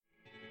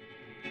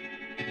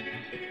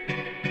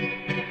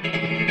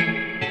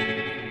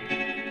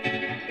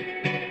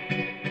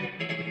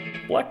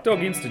Black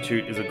Dog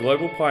Institute is a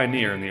global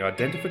pioneer in the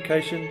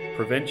identification,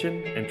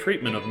 prevention, and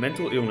treatment of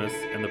mental illness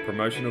and the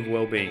promotion of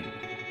well-being.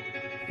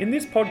 In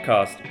this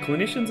podcast,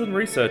 clinicians and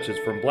researchers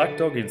from Black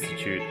Dog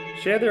Institute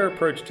share their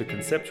approach to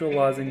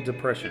conceptualizing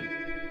depression.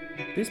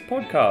 This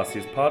podcast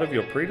is part of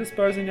your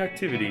predisposing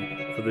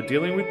activity for the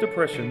Dealing with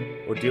Depression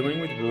or Dealing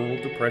with Rural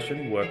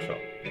Depression workshop.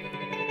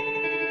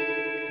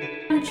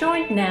 I'm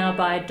joined now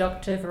by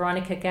Dr.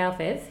 Veronica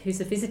Galvez,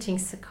 who's a visiting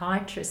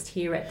psychiatrist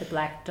here at the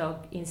Black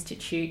Dog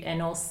Institute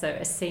and also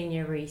a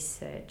senior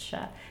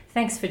researcher.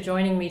 Thanks for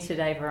joining me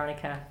today,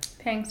 Veronica.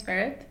 Thanks,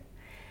 Barrett.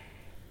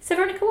 So,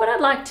 Veronica, what I'd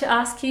like to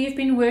ask you, you've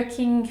been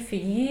working for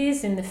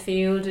years in the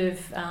field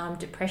of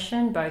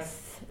depression,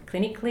 both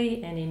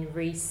clinically and in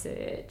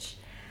research.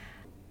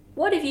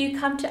 What have you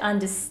come to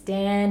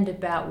understand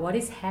about what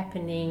is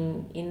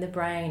happening in the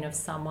brain of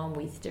someone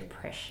with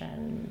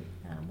depression?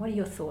 What are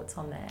your thoughts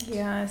on that?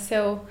 Yeah,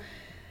 so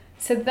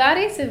that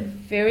is a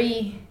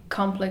very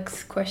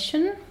complex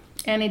question,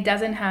 and it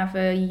doesn't have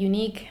a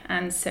unique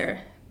answer.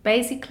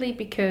 Basically,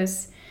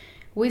 because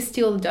we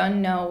still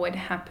don't know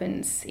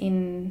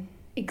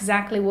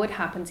exactly what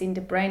happens in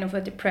the brain of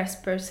a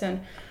depressed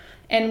person,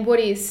 and what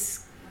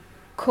is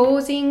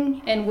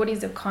causing and what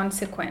is the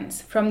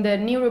consequence. From the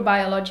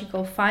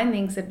neurobiological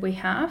findings that we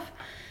have,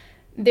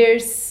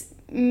 there's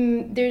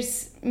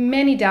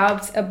many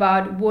doubts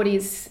about what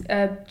is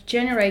a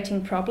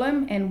generating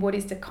problem and what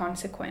is the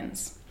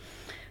consequence.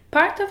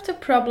 Part of the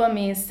problem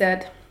is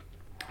that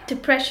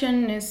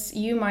depression, as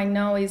you might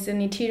know, is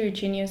an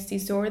heterogeneous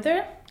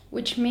disorder,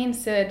 which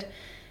means that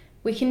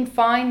we can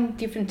find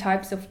different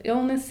types of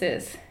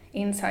illnesses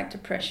inside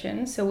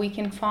depression. So we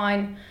can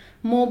find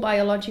more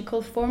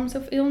biological forms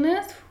of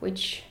illness,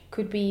 which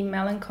could be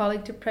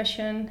melancholic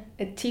depression,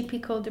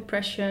 atypical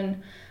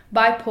depression,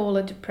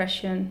 bipolar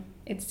depression,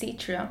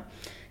 etc.,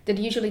 that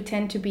usually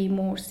tend to be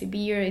more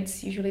severe.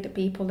 It's usually the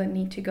people that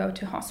need to go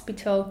to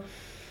hospital.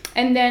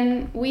 And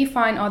then we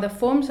find other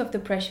forms of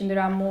depression that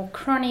are more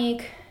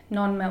chronic,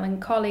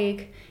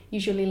 non-melancholic,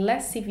 usually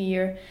less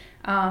severe,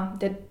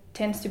 that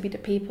tends to be the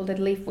people that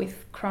live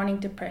with chronic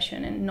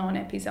depression and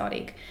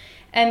non-episodic.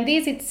 And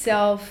this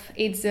itself,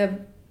 it's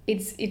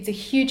a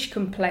huge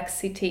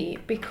complexity,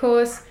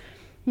 because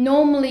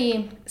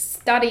normally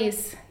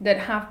studies that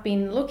have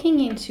been looking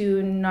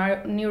into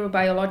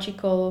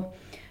neurobiological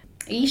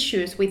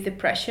issues with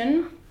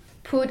depression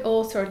put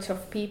all sorts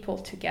of people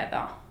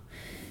together.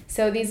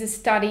 So these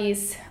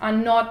studies are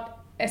not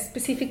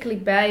specifically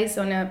based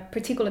on a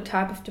particular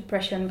type of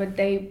depression, but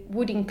they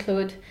would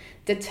include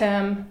the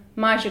term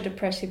major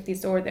depressive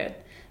disorder.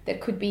 That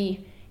could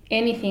be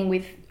anything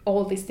with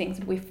all these things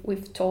that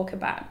we've talked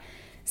about.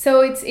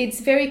 So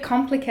it's very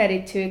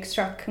complicated to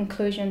extract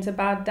conclusions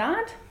about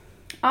that.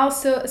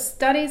 Also,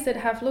 studies that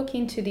have looked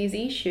into these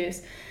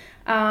issues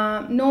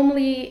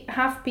normally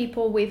have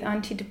people with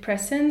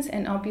antidepressants,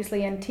 and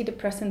obviously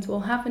antidepressants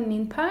will have an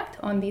impact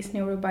on this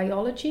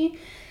neurobiology.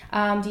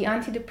 The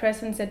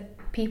antidepressants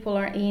that people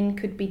are in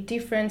could be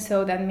different,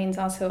 so that means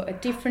also a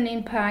different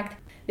impact.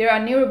 There are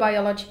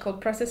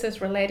neurobiological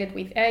processes related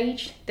with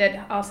age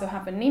that also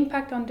have an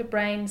impact on the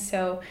brain,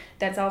 so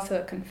that's also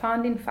a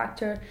confounding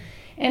factor.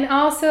 And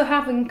also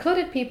have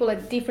included people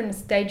at different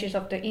stages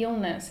of the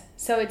illness.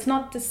 So it's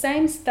not the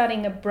same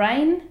studying a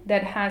brain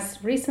that has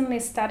recently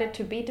started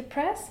to be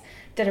depressed,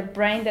 that a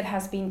brain that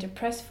has been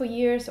depressed for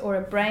years, or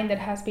a brain that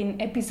has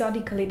been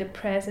episodically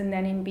depressed and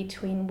then in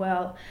between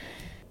well.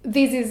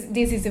 This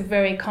is a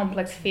very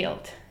complex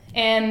field.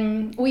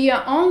 And we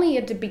are only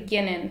at the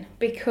beginning,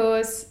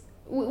 because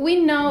we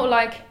know,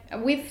 like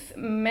with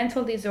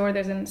mental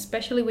disorders and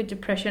especially with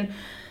depression,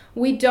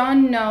 we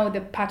don't know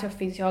the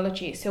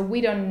pathophysiology, so we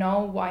don't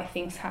know why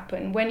things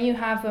happen. When you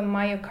have a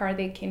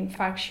myocardic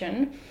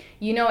infarction,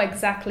 you know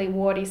exactly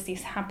what is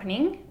this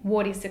happening,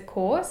 what is the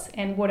cause,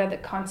 and what are the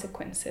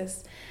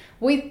consequences.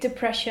 With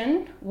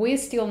depression, we're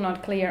still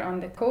not clear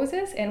on the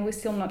causes, and we're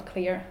still not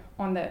clear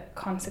on the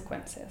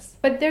consequences.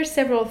 But there's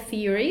several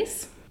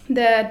theories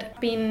that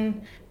have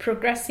been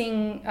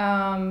progressing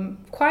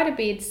quite a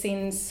bit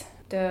since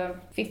the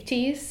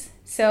 50s.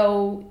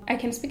 So I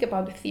can speak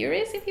about the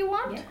theories if you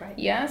want. Yeah, great.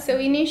 Yeah, so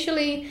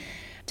initially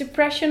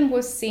depression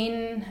was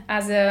seen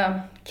as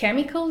a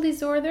chemical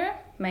disorder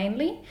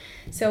mainly.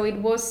 So it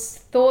was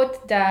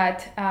thought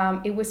that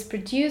it was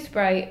produced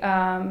by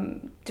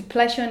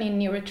depletion in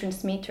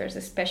neurotransmitters,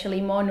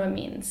 especially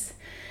monoamines,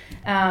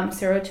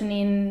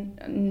 serotonin,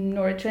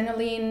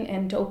 noradrenaline,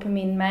 and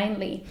dopamine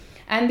mainly.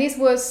 And this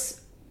was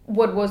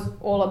what was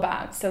all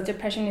about. So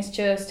depression is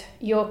just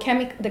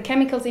the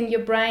chemicals in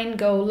your brain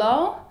go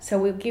low, so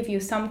we'll give you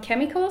some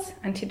chemicals,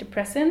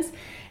 antidepressants,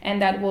 and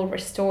that will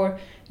restore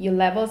your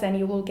levels and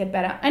you will get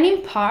better. And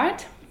in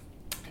part,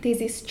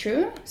 this is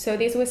true. So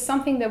this was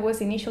something that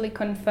was initially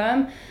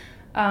confirmed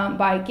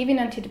by giving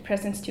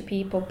antidepressants to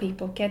people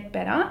get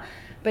better,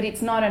 but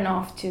it's not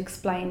enough to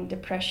explain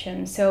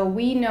depression. So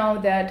we know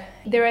that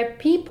there are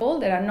people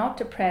that are not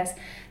depressed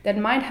that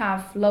might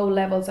have low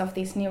levels of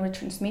these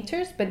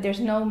neurotransmitters, but there's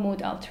no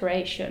mood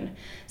alteration.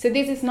 So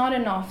this is not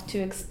enough to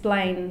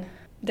explain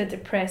the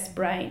depressed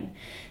brain.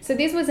 So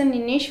this was an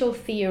initial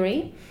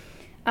theory.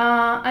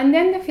 And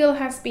then the field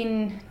has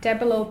been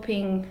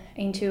developing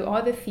into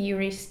other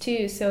theories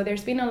too. So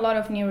there's been a lot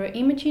of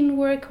neuroimaging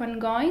work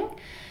ongoing.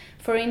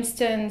 For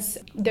instance,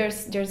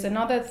 there's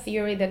another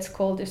theory that's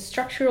called the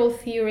structural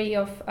theory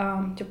of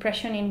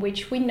depression, in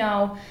which we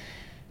know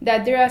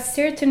that there are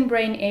certain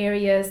brain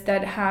areas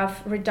that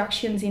have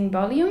reductions in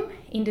volume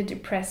in the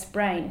depressed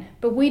brain.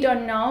 But we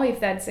don't know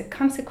if that's a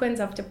consequence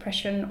of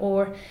depression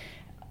or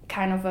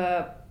kind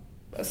of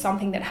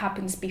something that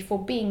happens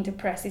before being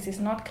depressed. This is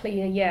not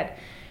clear yet.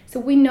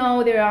 So we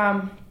know there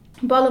are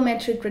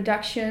volumetric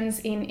reductions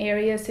in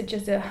areas such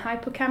as the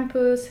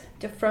hippocampus,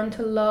 the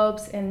frontal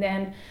lobes, and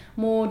then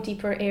more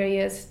deeper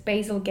areas,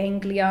 basal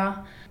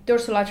ganglia,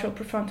 dorsolateral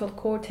prefrontal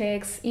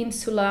cortex,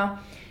 insula.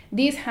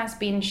 This has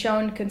been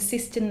shown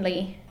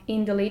consistently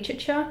in the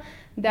literature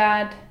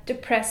that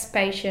depressed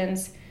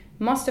patients,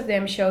 most of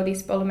them show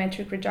these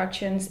volumetric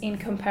reductions in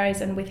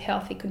comparison with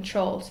healthy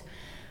controls.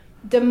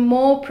 The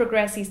more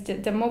progress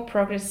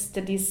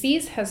the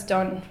disease has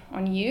done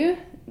on you,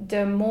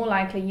 the more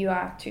likely you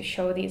are to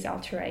show these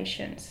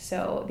alterations.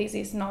 So this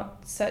is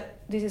not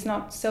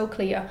so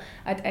clear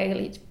at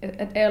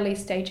early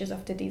stages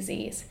of the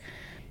disease.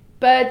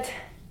 But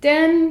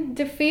then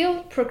the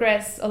field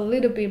progressed a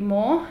little bit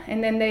more,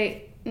 and then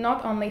they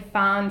not only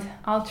found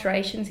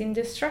alterations in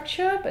the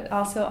structure, but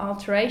also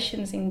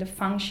alterations in the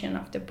function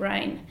of the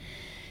brain.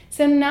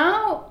 So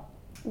now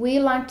we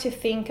like to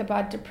think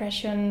about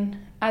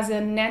depression as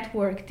a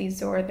network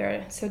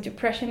disorder. So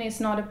depression is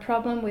not a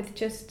problem with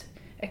just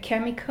a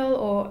chemical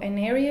or an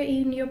area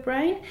in your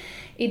brain.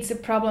 It's a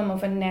problem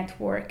of a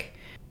network.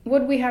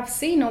 What we have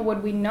seen, or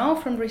what we know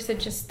from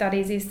research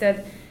studies, is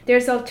that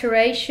there's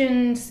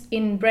alterations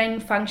in brain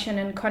function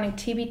and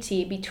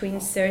connectivity between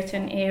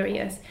certain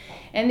areas.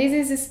 And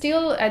this is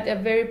still at a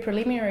very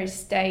preliminary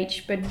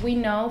stage, but we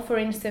know, for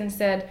instance,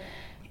 that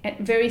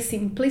very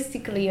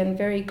simplistically and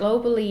very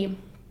globally,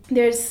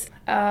 there's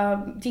a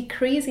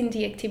decrease in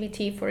the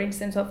activity, for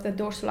instance, of the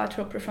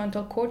dorsolateral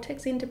prefrontal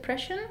cortex in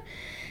depression,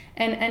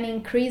 and an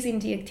increase in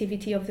the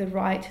activity of the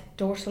right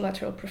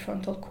dorsolateral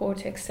prefrontal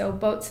cortex. So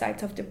both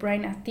sides of the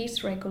brain are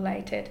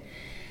dysregulated.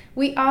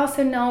 We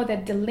also know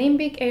that the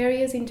limbic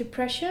areas in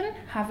depression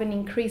have an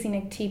increase in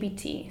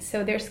activity.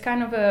 So there's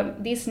kind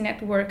of this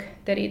network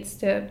that it's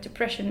the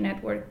depression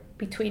network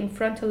between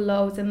frontal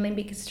lobes and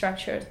limbic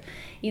structures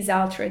is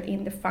altered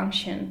in the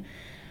function.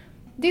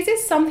 This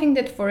is something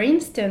that, for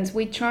instance,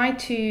 we try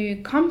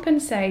to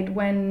compensate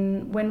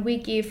when we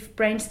give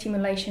brain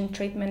stimulation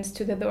treatments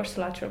to the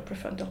dorsolateral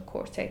prefrontal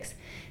cortex.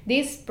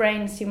 These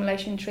brain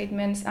stimulation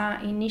treatments are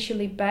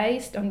initially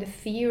based on the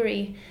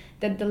theory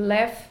that the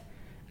left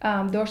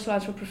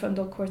dorsolateral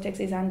prefrontal cortex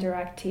is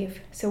underactive.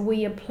 So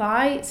we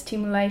apply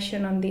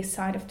stimulation on this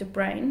side of the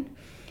brain,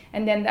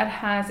 and then that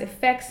has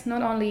effects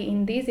not only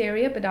in this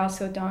area but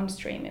also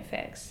downstream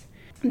effects.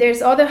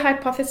 There's other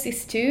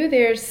hypotheses too.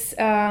 There's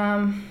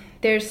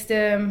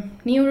the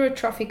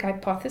neurotrophic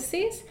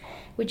hypothesis,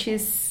 which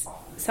is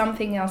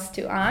something else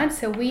to add.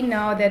 So we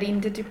know that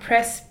in the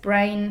depressed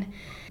brain,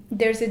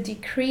 there's a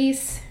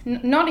decrease,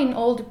 not in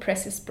all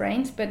depressed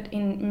brains, but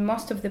in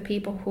most of the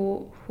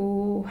people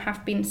who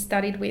have been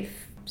studied with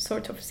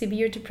sort of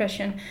severe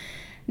depression,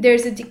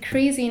 there's a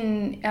decrease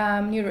in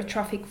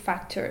neurotrophic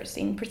factors,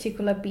 in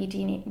particular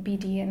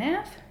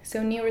BDNF.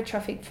 So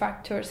neurotrophic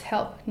factors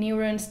help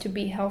neurons to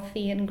be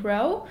healthy and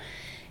grow.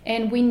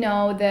 And we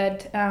know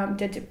that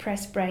the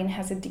depressed brain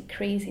has a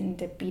decrease in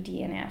the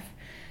BDNF.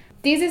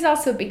 This is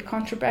also a bit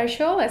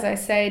controversial. As I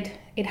said,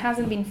 it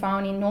hasn't been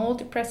found in all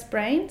depressed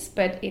brains,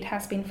 but it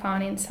has been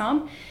found in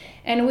some.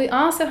 And we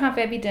also have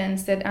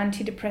evidence that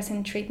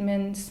antidepressant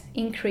treatments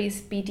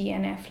increase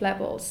BDNF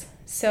levels.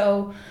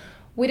 So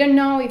we don't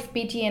know if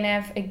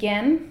BDNF,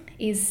 again,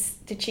 is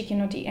the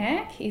chicken or the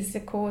egg, is the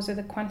cause or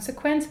the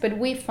consequence, but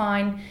we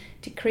find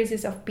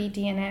decreases of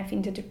BDNF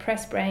in the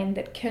depressed brain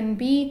that can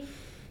be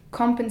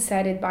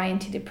compensated by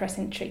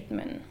antidepressant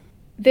treatment.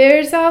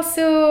 There's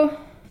also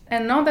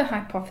another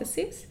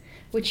hypothesis,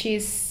 which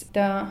is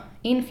the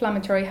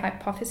inflammatory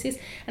hypothesis.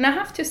 And I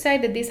have to say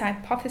that these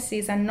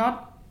hypotheses are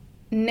not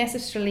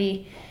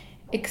necessarily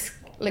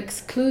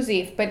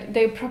exclusive, but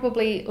they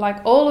probably,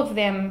 like all of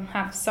them,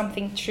 have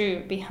something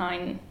true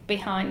behind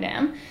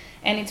them.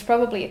 And it's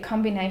probably a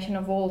combination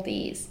of all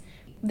these.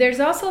 There's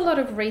also a lot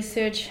of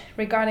research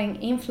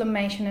regarding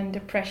inflammation and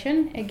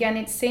depression. Again,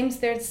 it seems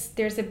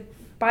there's a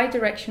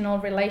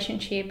bidirectional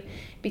relationship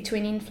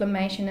between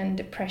inflammation and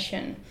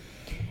depression.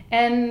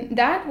 And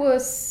that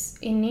was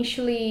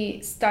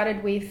initially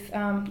started with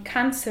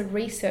cancer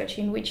research,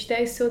 in which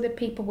they saw the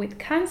people with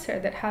cancer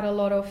that had a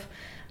lot of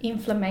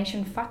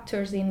inflammation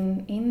factors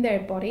in their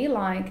body,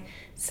 like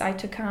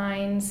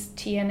cytokines,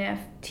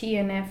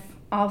 TNF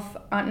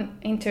alpha,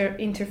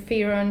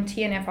 interferon,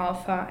 TNF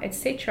alpha,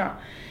 etc.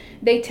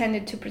 They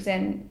tended to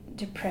present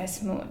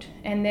depressed mood.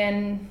 And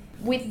then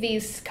with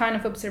this kind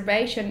of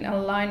observation, a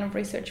line of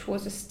research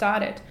was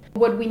started.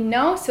 What we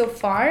know so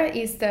far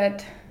is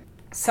that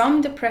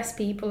Some depressed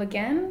people,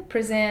 again,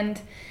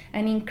 present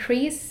an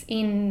increase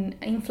in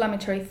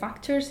inflammatory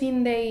factors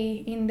in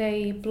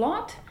the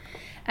blood,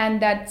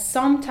 and that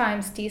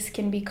sometimes this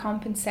can be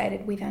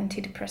compensated with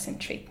antidepressant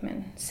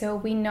treatment. So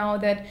we know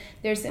that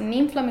there's an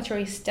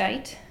inflammatory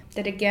state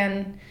that,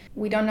 again,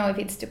 we don't know if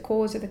it's the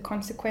cause or the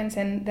consequence,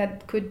 and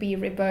that could be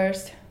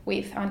reversed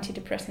with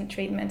antidepressant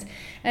treatments.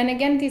 And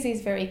again, this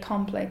is very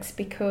complex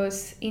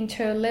because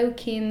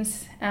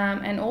interleukins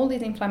and all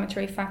these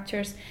inflammatory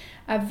factors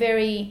are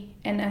very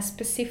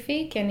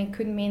specific, and it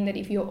could mean that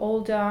if you're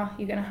older,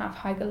 you're going to have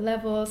higher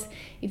levels.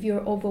 If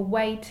you're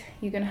overweight,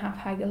 you're going to have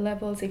higher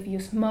levels. If you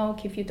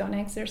smoke, if you don't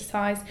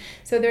exercise.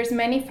 So there's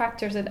many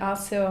factors that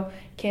also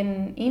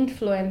can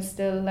influence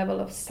the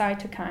level of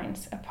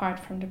cytokines apart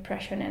from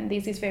depression, and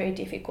this is very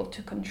difficult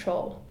to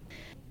control.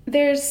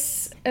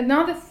 There's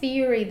another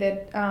theory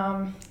that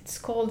it's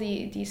called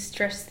the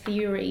stress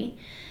theory,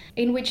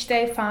 in which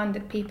they found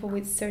that people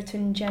with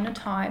certain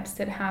genotypes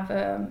that have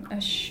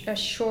a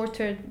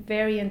shorter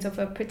variant of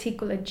a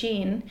particular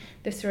gene,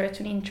 the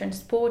serotonin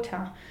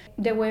transporter,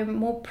 they were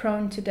more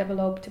prone to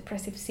develop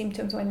depressive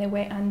symptoms when they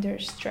were under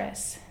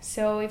stress.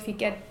 So if you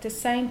get the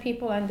same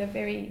people under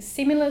very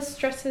similar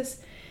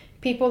stresses,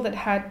 people that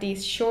had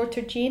this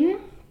shorter gene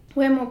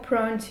were more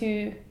prone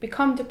to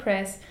become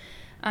depressed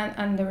and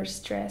under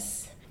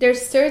stress.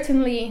 There's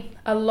certainly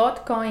a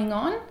lot going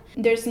on.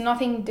 There's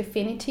nothing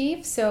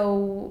definitive,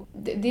 so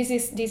this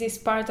is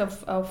part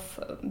of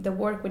the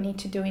work we need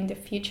to do in the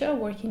future,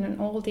 working on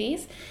all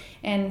these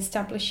and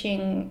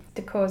establishing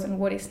the cause and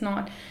what is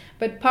not.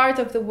 But part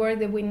of the work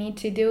that we need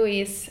to do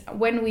is,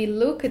 when we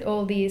look at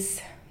all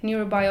these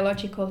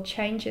neurobiological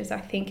changes, I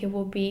think it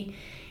will be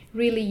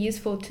really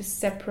useful to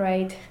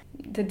separate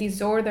the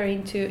disorder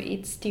into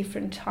its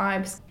different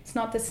types. It's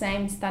not the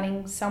same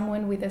studying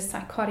someone with a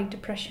psychotic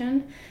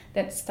depression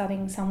that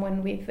studying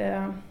someone with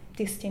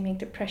dystemic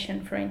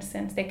depression, for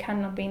instance. They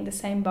cannot be in the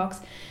same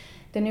box.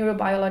 The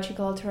neurobiological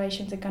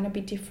alterations are going to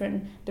be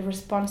different. The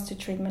response to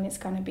treatment is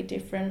going to be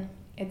different,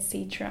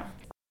 etc.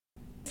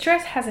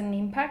 Stress has an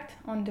impact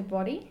on the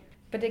body.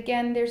 But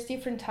again, there's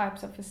different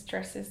types of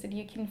stresses that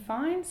you can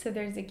find. So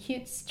there's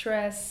acute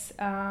stress,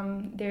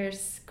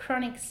 there's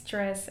chronic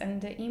stress, and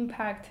the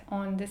impact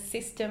on the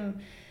system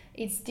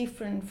is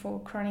different for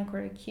chronic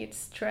or acute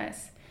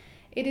stress.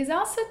 It is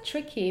also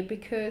tricky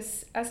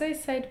because, as I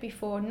said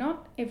before,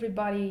 not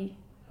everybody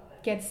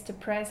gets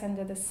depressed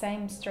under the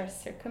same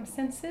stress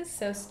circumstances.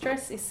 So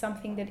stress is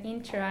something that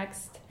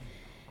interacts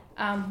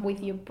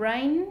with your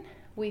brain,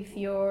 with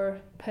your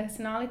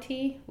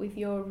personality, with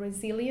your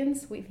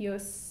resilience, with your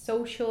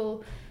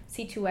social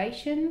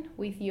situation,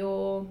 with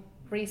your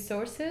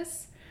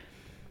resources,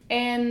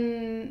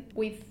 and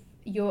with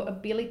your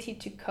ability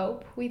to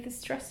cope with the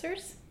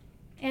stressors.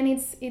 And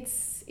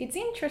it's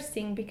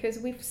interesting because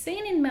we've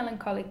seen in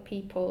melancholic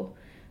people,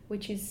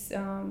 which is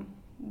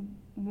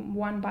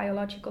one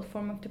biological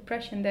form of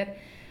depression, that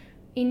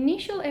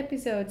initial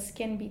episodes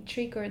can be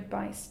triggered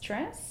by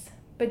stress,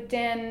 but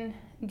then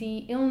the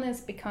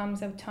illness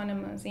becomes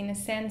autonomous in a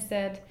sense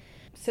that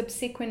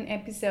subsequent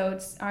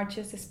episodes are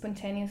just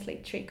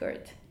spontaneously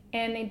triggered.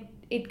 And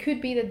it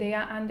could be that they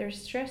are under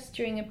stress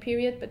during a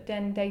period, but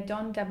then they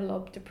don't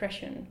develop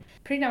depression.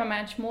 Pretty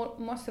much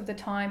most of the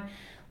time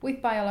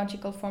with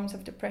biological forms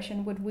of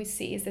depression, what we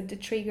see is that the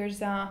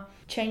triggers are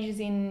changes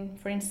in,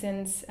 for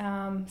instance,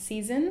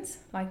 seasons.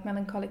 Like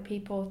melancholic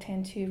people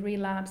tend to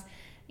relapse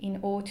in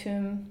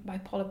autumn,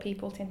 bipolar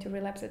people tend to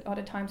relapse at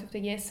other times of the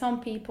year.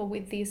 Some people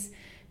with this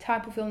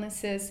type of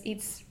illnesses,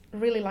 it's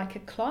really like a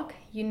clock.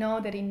 You know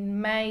that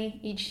in May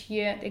each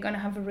year they're going to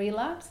have a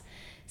relapse.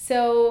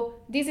 So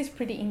this is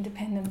pretty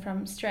independent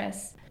from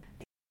stress.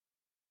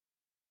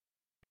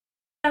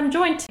 I'm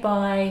joined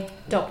by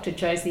Dr.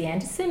 Josie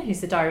Anderson,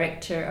 who's the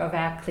director of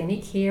our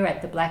clinic here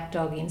at the Black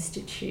Dog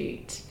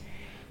Institute.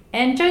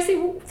 And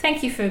Josie,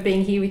 thank you for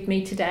being here with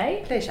me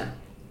today. Pleasure.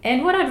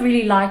 And what I'd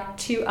really like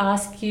to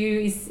ask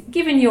you is,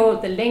 given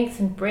the length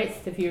and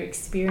breadth of your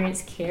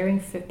experience caring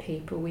for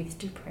people with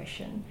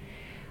depression,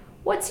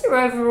 what's your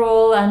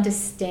overall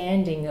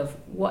understanding of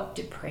what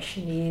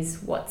depression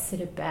is? What's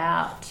it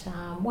about?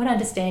 What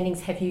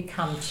understandings have you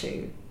come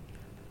to?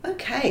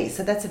 Okay,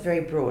 so that's a very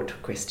broad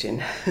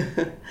question.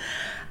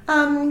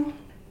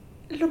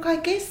 Look, I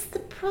guess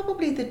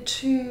probably the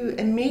two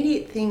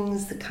immediate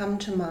things that come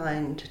to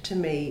mind to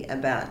me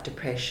about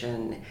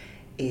depression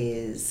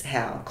is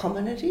how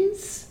common it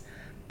is,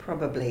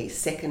 probably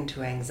second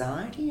to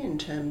anxiety in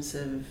terms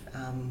of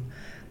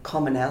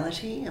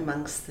commonality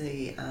amongst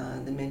the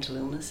mental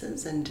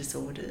illnesses and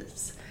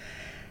disorders.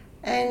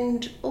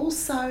 And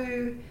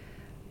also,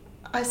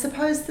 I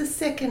suppose the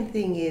second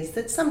thing is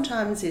that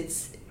sometimes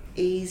it's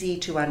easy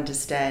to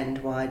understand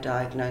why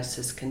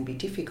diagnosis can be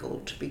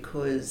difficult,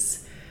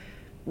 because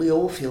we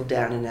all feel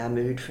down in our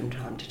mood from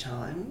time to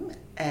time,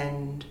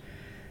 and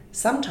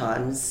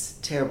sometimes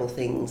terrible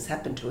things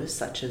happen to us,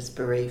 such as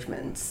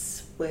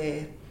bereavements,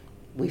 where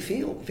we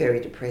feel very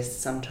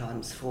depressed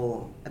sometimes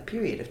for a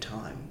period of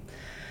time.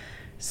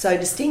 So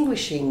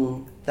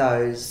distinguishing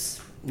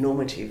those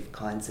normative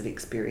kinds of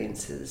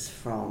experiences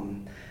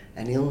from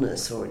an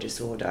illness or a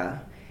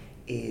disorder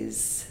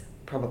is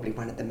probably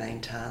one of the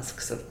main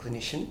tasks of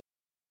clinicians.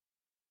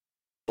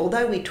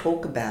 Although we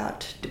talk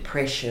about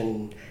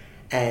depression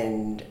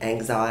and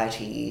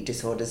anxiety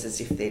disorders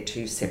as if they're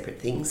two separate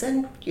things,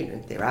 and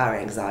there are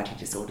anxiety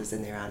disorders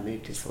and there are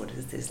mood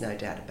disorders, there's no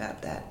doubt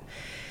about that.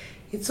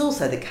 It's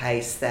also the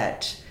case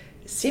that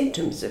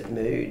symptoms of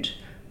mood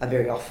are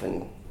very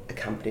often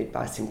accompanied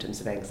by symptoms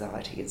of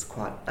anxiety. It's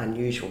quite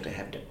unusual to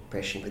have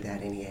depression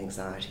without any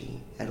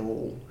anxiety at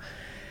all.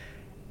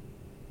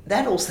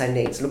 That also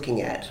needs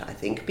looking at, I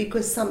think,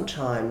 because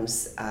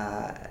sometimes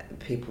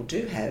people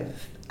do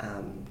have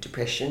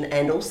depression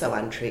and also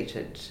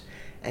untreated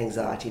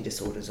anxiety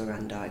disorders or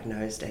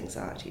undiagnosed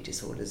anxiety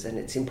disorders, and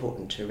it's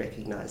important to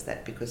recognise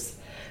that because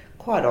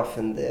quite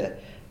often the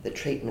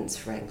treatments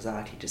for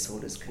anxiety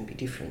disorders can be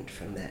different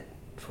from that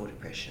for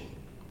depression.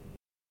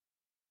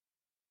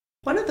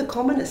 One of the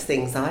commonest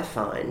things I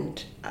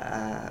find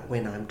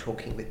when I'm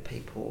talking with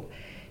people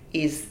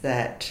is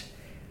that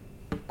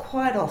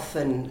quite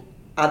often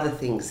other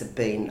things have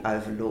been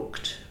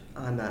overlooked.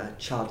 I'm a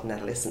child and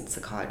adolescent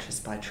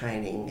psychiatrist by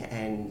training,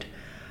 and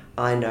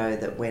I know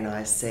that when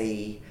I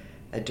see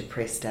a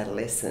depressed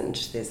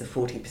adolescent, there's a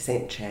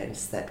 40%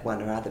 chance that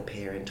one or other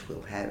parent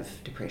will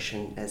have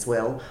depression as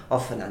well,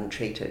 often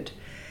untreated.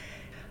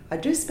 I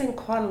do spend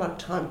quite a lot of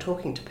time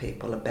talking to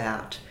people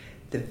about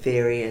the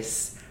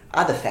various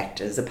other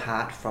factors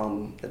apart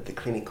from the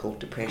clinical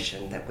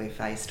depression that we're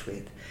faced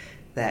with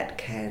that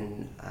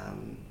can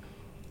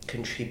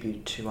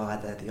contribute to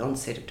either the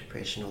onset of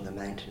depression or the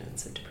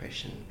maintenance of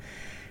depression.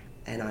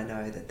 And I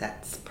know that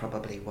that's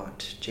probably what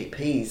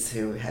GPs,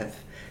 who have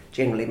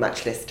generally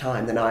much less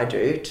time than I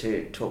do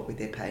to talk with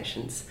their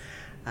patients,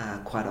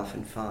 quite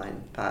often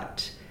find.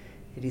 But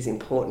it is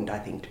important, I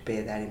think, to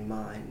bear that in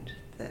mind,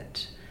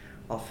 that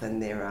often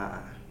there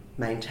are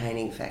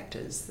maintaining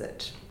factors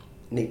that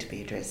need to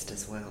be addressed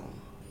as well.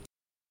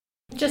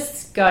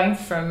 Just going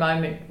for a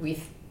moment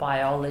with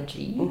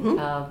biology,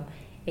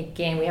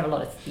 again, we have a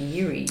lot of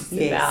theories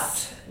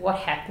about what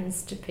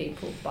happens to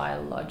people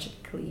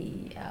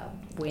biologically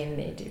when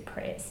they're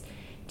depressed.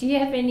 Do you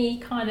have any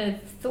kind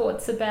of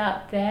thoughts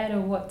about that,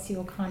 or what's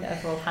your kind of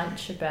overall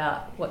hunch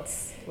about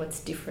what's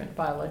different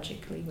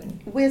biologically when?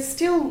 We're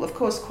still, of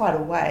course, quite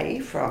a way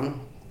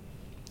from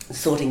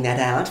sorting that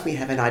out. We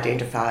haven't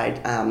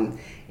identified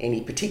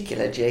any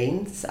particular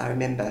genes. I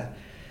remember,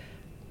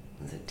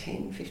 was it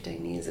 10,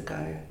 15 years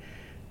ago,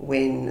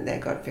 when they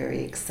got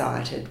very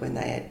excited when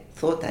they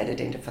thought they'd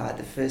identified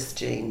the first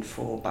gene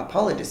for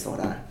bipolar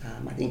disorder.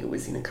 I think it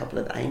was in a couple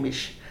of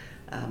Amish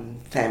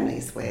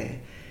families where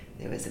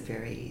there was a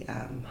very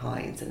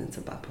high incidence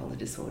of bipolar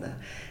disorder.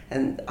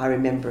 And I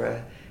remember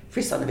a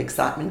frisson of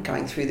excitement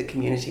going through the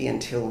community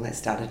until they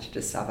started to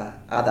discover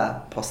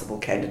other possible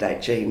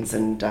candidate genes.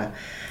 And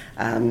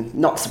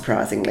not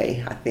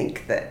surprisingly, I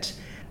think that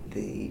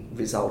the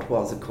result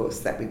was, of course,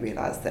 that we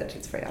realised that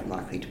it's very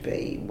unlikely to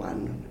be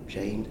one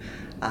gene.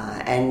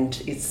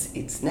 And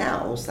it's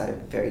now also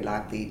very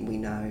likely, we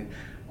know,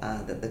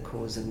 that the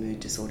cause of mood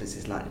disorders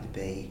is likely to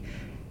be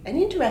an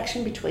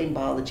interaction between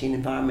biology and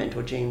environment,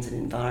 or genes and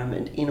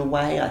environment, in a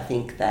way I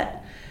think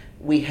that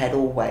we had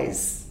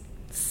always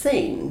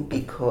seen,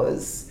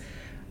 because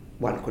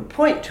one could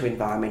point to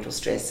environmental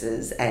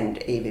stresses,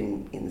 and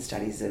even in the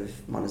studies of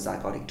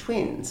monozygotic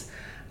twins,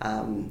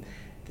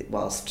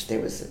 whilst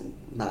there was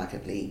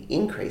markedly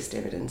increased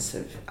evidence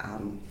of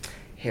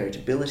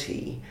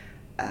heritability,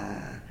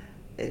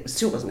 it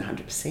still wasn't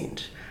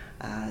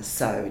 100%.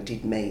 So it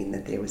did mean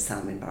that there were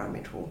some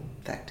environmental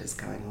factors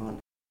going on.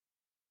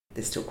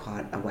 There's still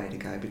quite a way to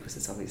go, because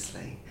it's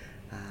obviously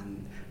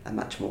a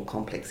much more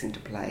complex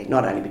interplay,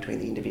 not only between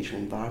the individual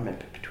environment,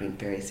 but between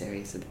various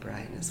areas of the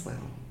brain as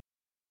well.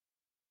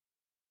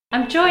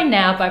 I'm joined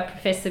now by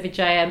Professor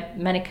Vijaya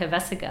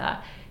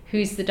Manikavasagar,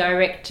 who's the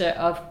Director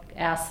of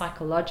our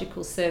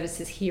Psychological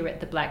Services here at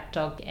the Black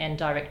Dog and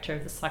Director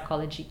of the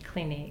Psychology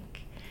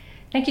Clinic.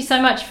 Thank you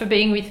so much for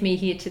being with me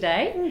here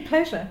today.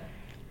 Pleasure.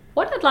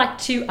 What I'd like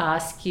to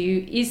ask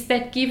you is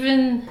that,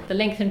 given the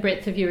length and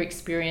breadth of your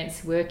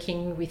experience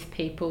working with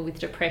people with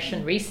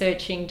depression,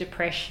 researching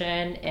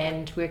depression,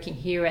 and working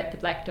here at the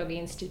Black Dog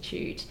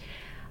Institute,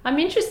 I'm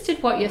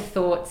interested what your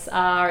thoughts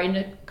are in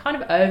a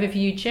kind of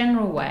overview,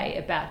 general way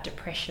about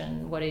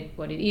depression, what it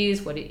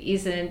is, what it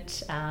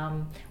isn't,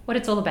 what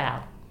it's all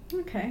about.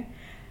 Okay.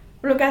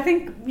 Look, I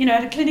think,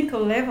 at a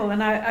clinical level,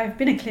 and I've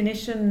been a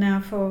clinician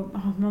now for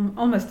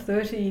almost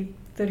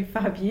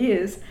 35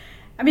 years,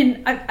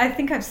 I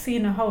think I've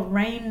seen a whole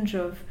range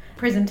of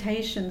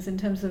presentations in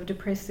terms of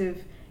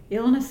depressive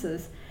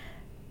illnesses.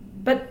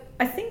 But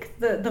I think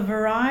the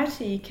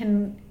variety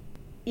can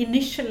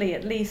initially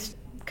at least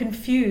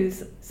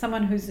confuse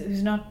someone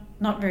who's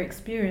not very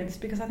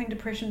experienced, because I think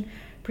depression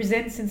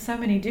presents in so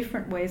many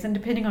different ways, and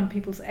depending on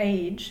people's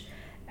age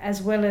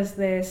as well as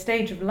their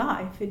stage of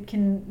life, it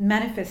can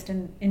manifest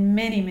in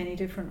many, many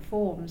different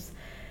forms.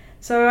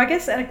 So I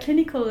guess at a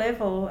clinical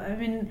level,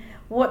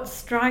 what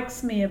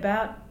strikes me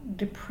about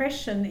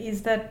depression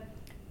is that,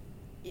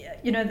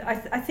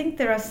 I think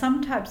there are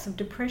some types of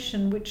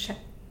depression which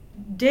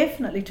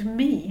definitely, to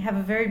me, have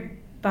a very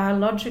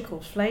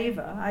biological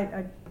flavour.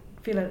 I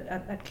feel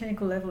at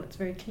clinical level it's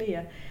very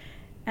clear.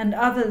 And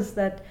others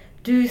that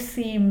do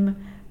seem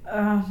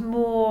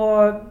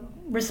more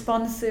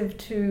responsive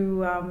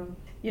to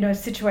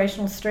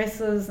situational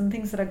stresses and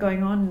things that are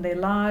going on in their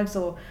lives,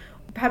 or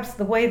perhaps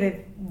the way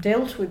they've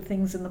dealt with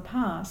things in the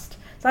past.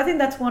 So I think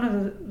that's one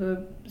of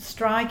the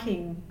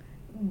striking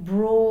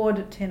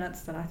broad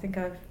tenets that I think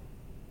I've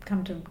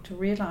come to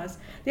realise.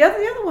 The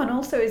other one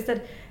also is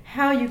that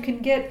how you can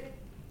get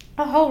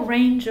a whole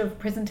range of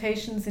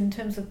presentations in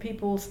terms of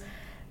people's,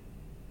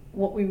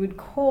 what we would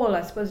call,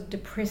 I suppose,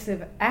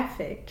 depressive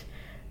affect,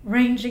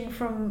 ranging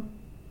from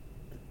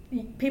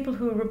people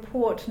who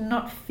report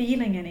not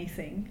feeling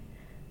anything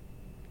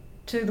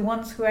to the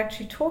ones who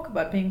actually talk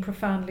about being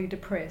profoundly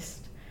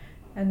depressed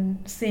and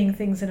seeing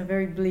things in a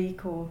very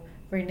bleak or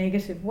very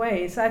negative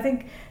way. So I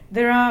think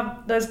there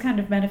are those kind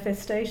of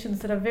manifestations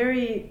that are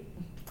very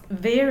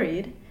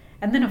varied.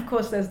 And then, of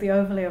course, there's the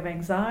overlay of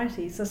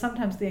anxiety. So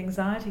sometimes the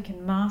anxiety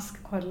can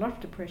mask quite a lot of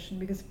depression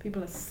because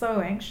people are so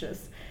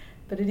anxious,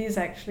 but it is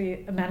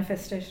actually a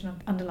manifestation of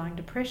underlying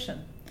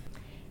depression.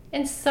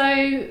 And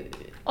so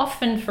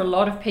often for a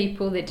lot of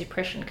people, their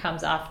depression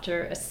comes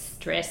after a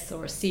stress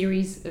or a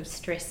series of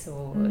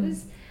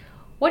stressors.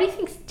 What do you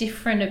think is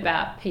different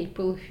about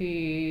people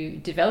who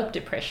develop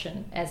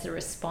depression as a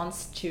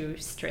response to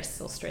stress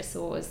or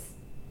stressors,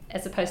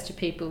 as opposed to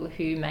people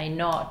who may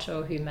not,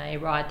 or who may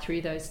ride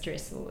through those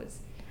stressors?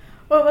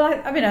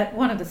 Well, I mean,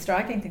 one of the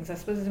striking things, I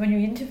suppose, is when you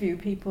interview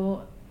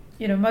people,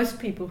 most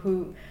people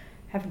who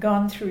have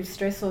gone through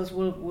stressors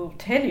will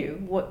tell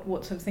you what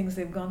sort of things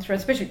they've gone through,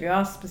 especially if you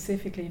ask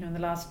specifically, in the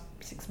last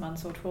 6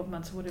 months or 12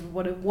 months or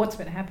whatever, what's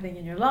been happening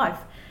in your life.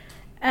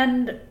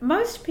 And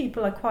most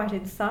people are quite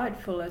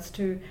insightful as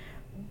to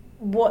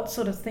what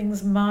sort of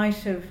things might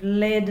have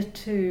led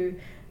to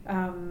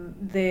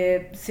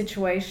their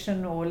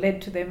situation or led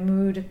to their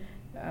mood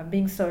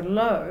being so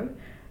low.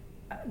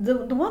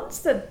 The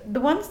ones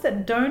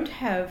that don't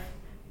have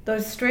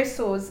those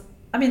stressors,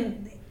 I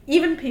mean,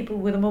 even people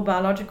with a more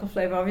biological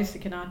flavour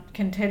obviously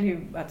can tell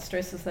you about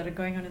stresses that are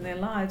going on in their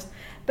lives,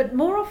 but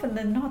more often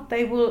than not,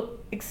 they will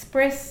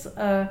express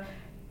a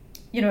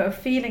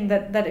feeling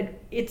that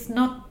it's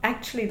not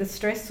actually the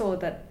stressor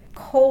that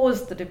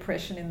caused the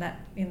depression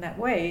in that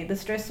way. The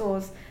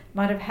stressors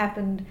might have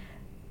happened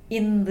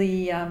in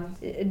the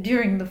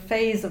during the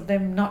phase of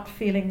them not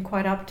feeling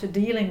quite up to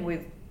dealing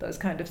with those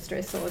kind of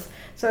stressors.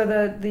 So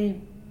the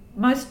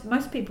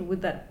most people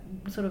with that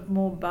sort of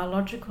more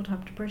biological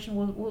type depression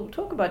will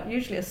talk about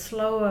usually a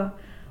slower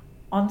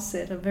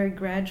onset, a very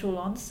gradual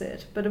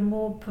onset, but a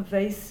more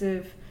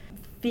pervasive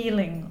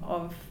feeling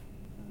of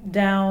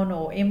down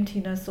or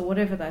emptiness or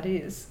whatever that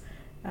is,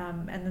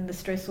 and then the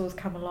stressors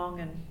come along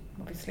and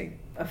obviously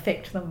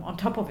affect them on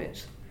top of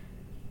it.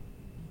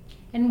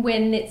 And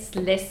when it's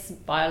less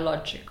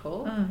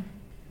biological,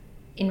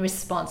 in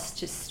response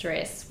to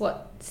stress,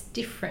 what's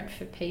different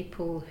for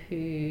people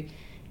who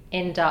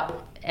end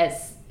up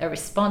as a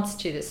response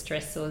to the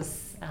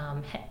stressors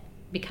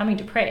becoming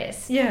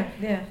depressed? Yeah.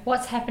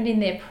 What's happened in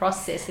their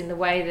process, in the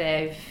way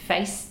they've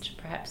faced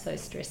perhaps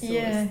those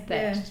stressors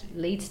that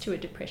leads to a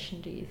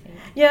depression, do you think?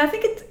 Yeah, I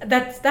think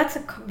that's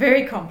a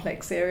very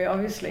complex area,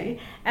 obviously.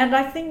 And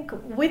I think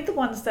with the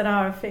ones that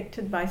are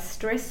affected by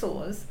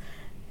stressors,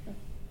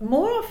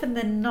 more often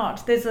than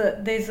not, there's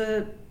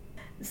a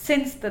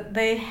sense that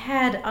they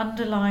had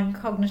underlying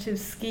cognitive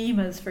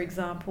schemas, for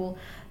example,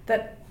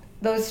 that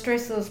those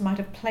stressors might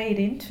have played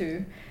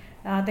into.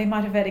 They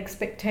might have had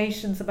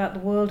expectations about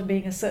the world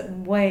being a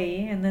certain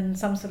way, and then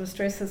some sort of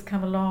stress has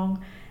come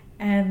along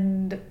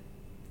and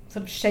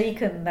sort of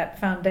shaken that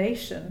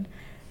foundation.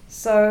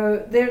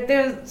 So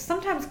there are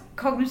sometimes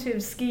cognitive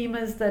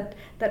schemas that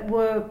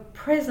were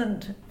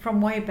present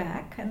from way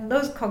back, and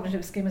those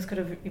cognitive schemas could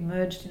have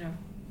emerged,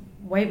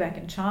 way back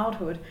in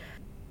childhood.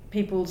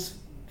 People's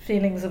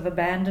feelings of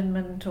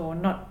abandonment, or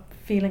not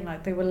feeling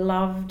like they were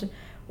loved,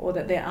 or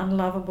that they're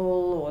unlovable,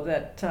 or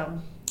that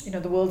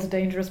the world's a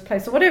dangerous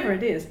place, or whatever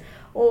it is.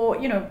 Or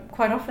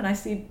quite often I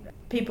see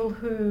people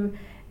who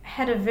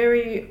had a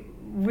very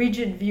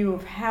rigid view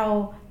of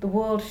how the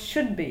world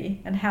should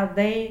be and how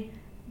they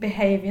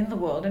behave in the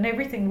world, and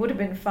everything would have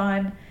been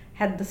fine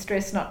had the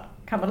stress not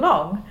come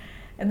along.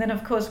 And then,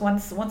 of course,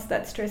 once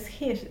that stress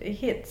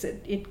hits,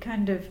 it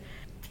kind of,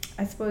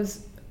 I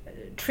suppose,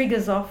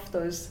 triggers off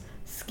those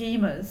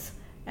schemas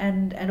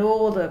and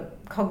all the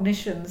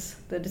cognitions,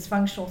 the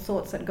dysfunctional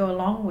thoughts that go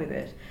along with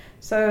it.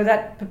 So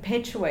that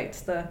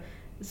perpetuates the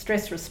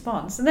stress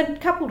response. And then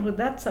coupled with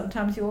that,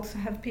 sometimes you also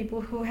have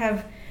people who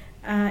have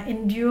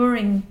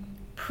enduring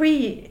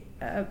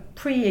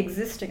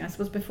pre-existing, I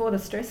suppose, before the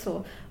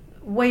stressor,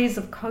 ways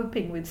of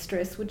coping with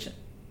stress, which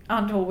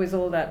aren't always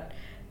all that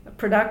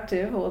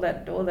productive or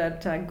that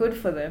good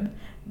for them.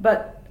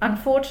 But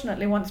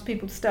unfortunately, once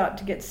people start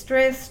to get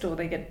stressed or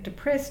they get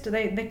depressed,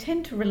 they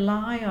tend to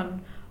rely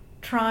on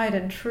tried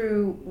and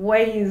true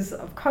ways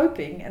of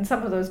coping, and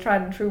some of those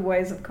tried and true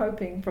ways of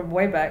coping from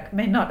way back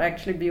may not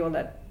actually be all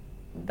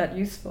that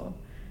useful.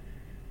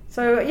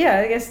 So I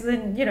guess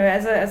then,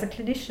 as a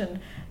clinician,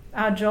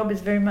 our job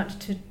is very much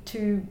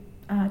to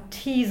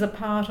tease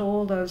apart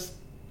all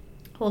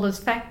those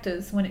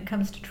factors when it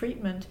comes to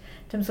treatment,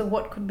 in terms of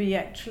what could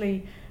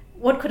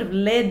have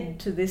led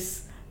to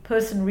this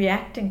person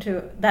reacting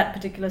to that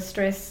particular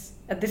stress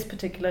at this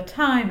particular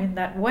time in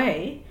that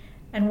way,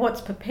 and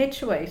what's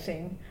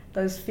perpetuating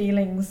those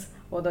feelings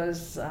or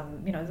those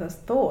those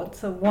thoughts.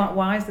 So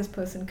why is this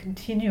person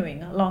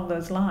continuing along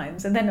those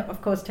lines? And then,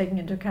 of course, taking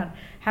into account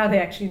how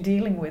they're actually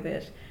dealing with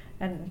it,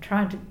 and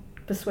trying to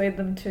persuade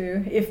them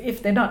to,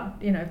 if they're not,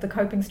 if the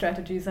coping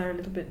strategies are a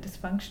little bit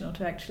dysfunctional,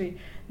 to actually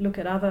look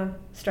at other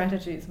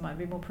strategies might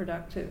be more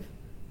productive.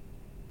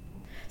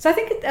 So I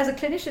think as a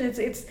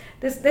clinician,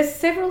 there's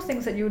several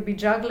things that you would be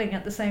juggling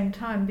at the same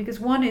time, because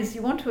one is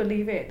you want to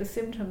alleviate the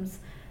symptoms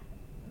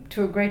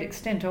to a great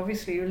extent,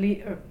 obviously,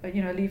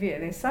 alleviate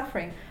their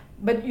suffering,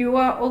 but you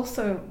are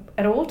also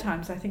at all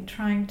times, I think,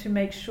 trying to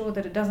make sure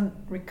that it doesn't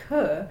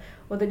recur,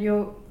 or that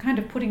you're kind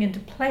of putting into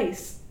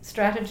place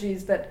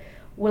strategies that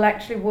will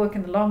actually work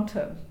in the long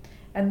term,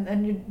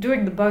 and you're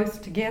doing the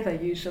both together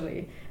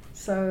usually.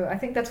 So I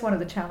think that's one of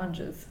the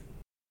challenges.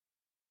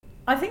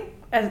 I think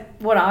as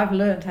what I've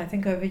learned, I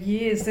think over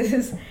years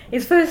is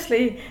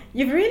firstly,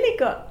 you've really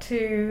got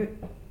to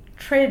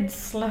tread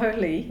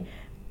slowly,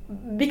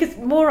 because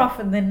more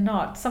often than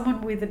not,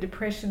 someone with a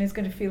depression is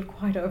going to feel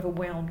quite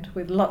overwhelmed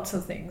with lots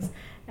of things.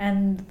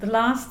 And the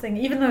last thing,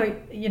 even though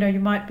you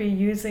might be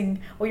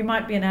using, or you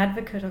might be an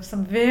advocate of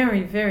some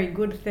very, very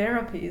good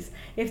therapies,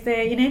 if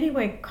they're in any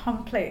way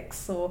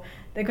complex, or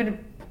they're going to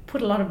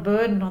put a lot of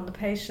burden on the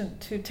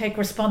patient to take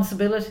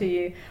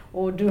responsibility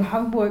or do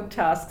homework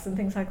tasks and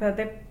things like that,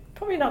 they're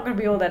probably not going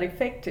to be all that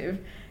effective,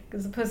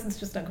 because the person's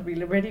just not going to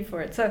be ready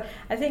for it. So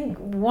I think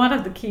one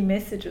of the key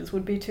messages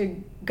would be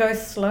to go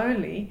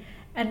slowly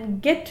and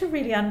get to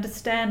really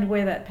understand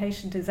where that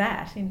patient is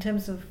at in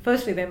terms of,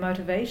 firstly, their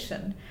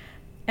motivation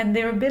and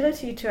their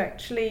ability to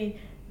actually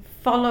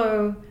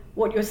follow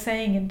what you're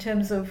saying in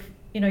terms of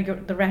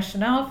the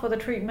rationale for the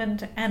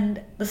treatment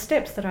and the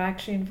steps that are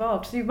actually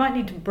involved. So you might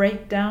need to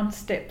break down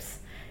steps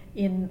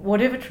in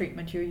whatever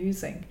treatment you're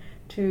using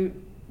to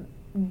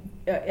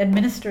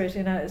administer it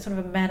in a sort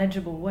of a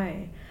manageable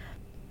way.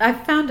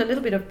 I've found a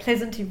little bit of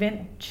pleasant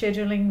event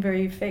scheduling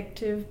very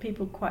effective.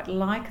 People quite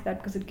like that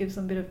because it gives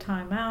them a bit of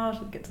time out.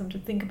 It gets them to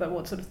think about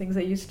what sort of things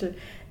they used to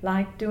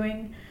like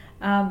doing.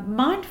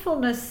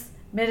 Mindfulness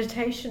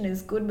meditation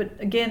is good, but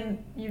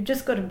again, you've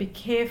just got to be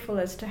careful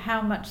as to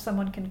how much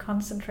someone can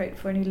concentrate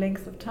for any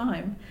length of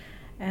time,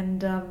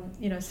 and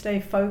stay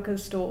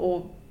focused,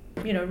 or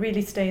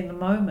really stay in the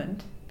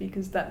moment,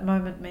 because that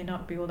moment may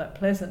not be all that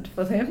pleasant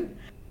for them.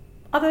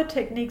 Other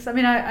techniques,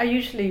 I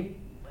usually,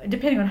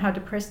 depending on how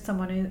depressed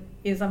someone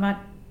is, I might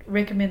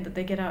recommend that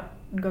they get out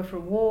and go for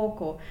a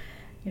walk, or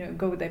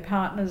go with their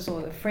partners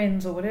or their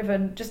friends or whatever,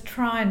 and just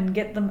try and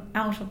get them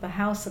out of the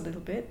house a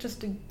little bit,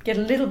 just to get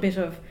a little bit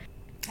of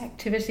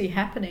activity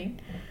happening.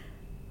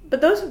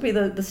 But those would be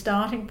the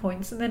starting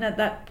points, and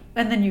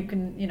then you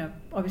can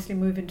obviously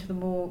move into the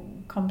more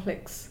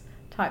complex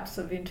types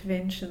of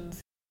interventions.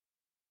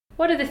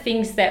 What are the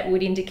things that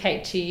would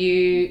indicate to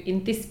you,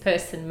 in this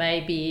person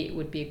maybe it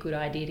would be a good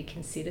idea to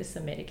consider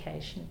some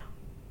medication?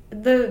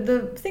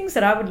 The things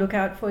that I would look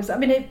out for is,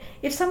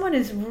 if someone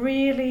is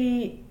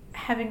really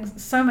having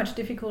so much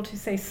difficulty,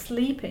 say,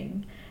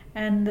 sleeping,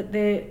 and that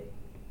they're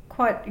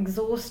quite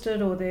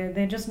exhausted, or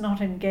they're just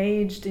not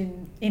engaged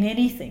in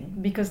anything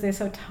because they're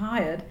so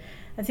tired,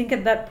 I think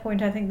at that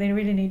point, I think they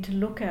really need to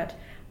look at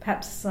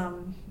perhaps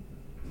some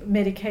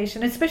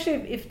medication, especially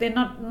if they're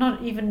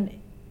not even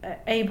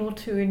able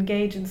to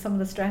engage in some of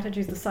the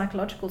strategies, the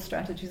psychological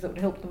strategies that would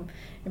help them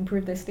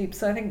improve their sleep.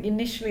 So I think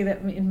initially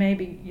that it may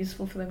be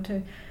useful for them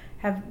to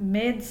have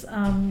meds.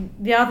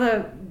 The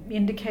other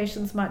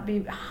indications might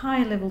be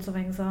high levels of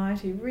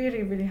anxiety,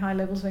 really, really high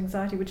levels of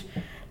anxiety, which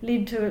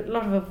lead to a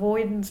lot of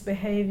avoidance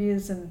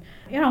behaviours and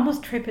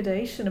almost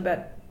trepidation about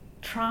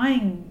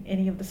trying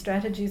any of the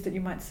strategies that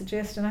you might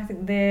suggest. And I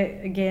think there,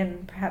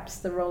 again, perhaps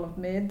the role of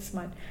meds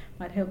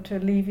might help to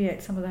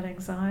alleviate some of that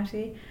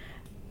anxiety.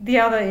 The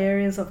other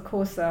areas, of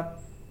course, are,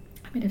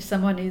 if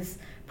someone is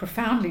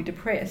profoundly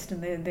depressed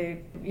and they're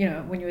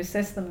when you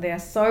assess them, they are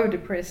so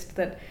depressed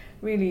that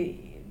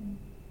really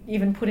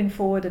even putting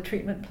forward a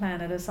treatment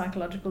plan at a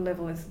psychological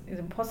level is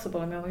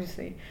impossible.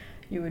 Obviously,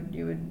 you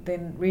would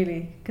then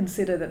really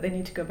consider that they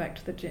need to go back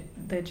to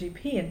their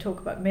GP and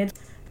talk about meds.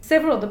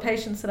 Several of the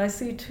patients that I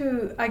see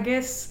too, I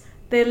guess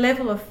their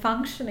level of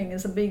functioning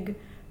is a big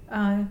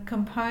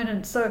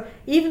component. So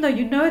even though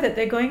you know that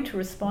they're going to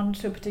respond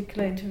to a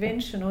particular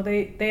intervention, or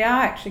they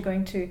are actually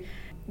going to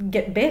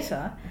get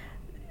better,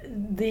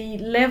 the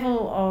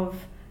level of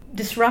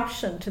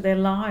disruption to their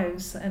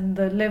lives and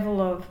the level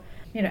of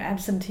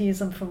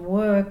absenteeism from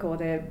work, or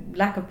their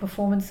lack of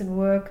performance in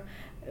work,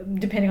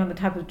 depending on the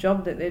type of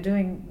job that they're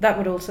doing, that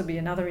would also be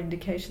another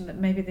indication that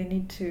maybe they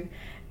need to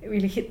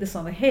really hit this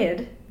on the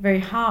head very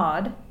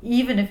hard,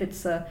 even if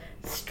it's a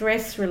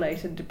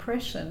stress-related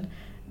depression,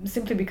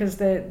 simply because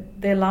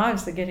their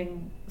lives are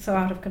getting so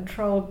out of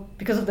control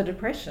because of the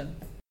depression.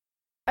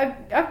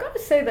 I've got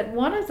to say that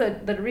one of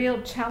the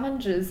real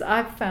challenges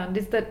I've found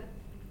is that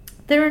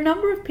there are a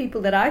number of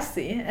people that I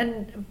see,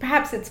 and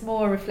perhaps it's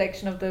more a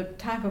reflection of the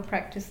type of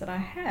practice that I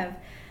have,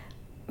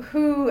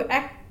 who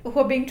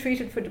are being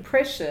treated for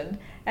depression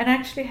and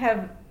actually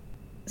have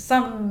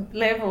some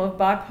level of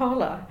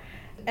bipolar.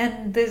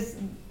 And there's,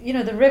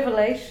 the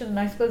revelation,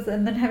 I suppose,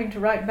 and then having to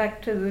write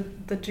back to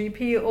the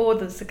GP or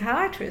the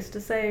psychiatrist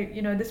to say,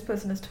 this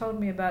person has told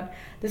me about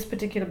this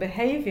particular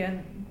behavior,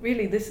 and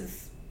really this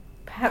is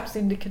perhaps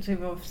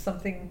indicative of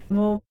something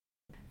more.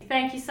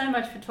 Thank you so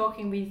much for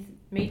talking with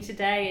me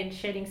today and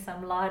shedding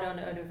some light on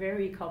a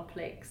very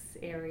complex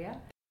area.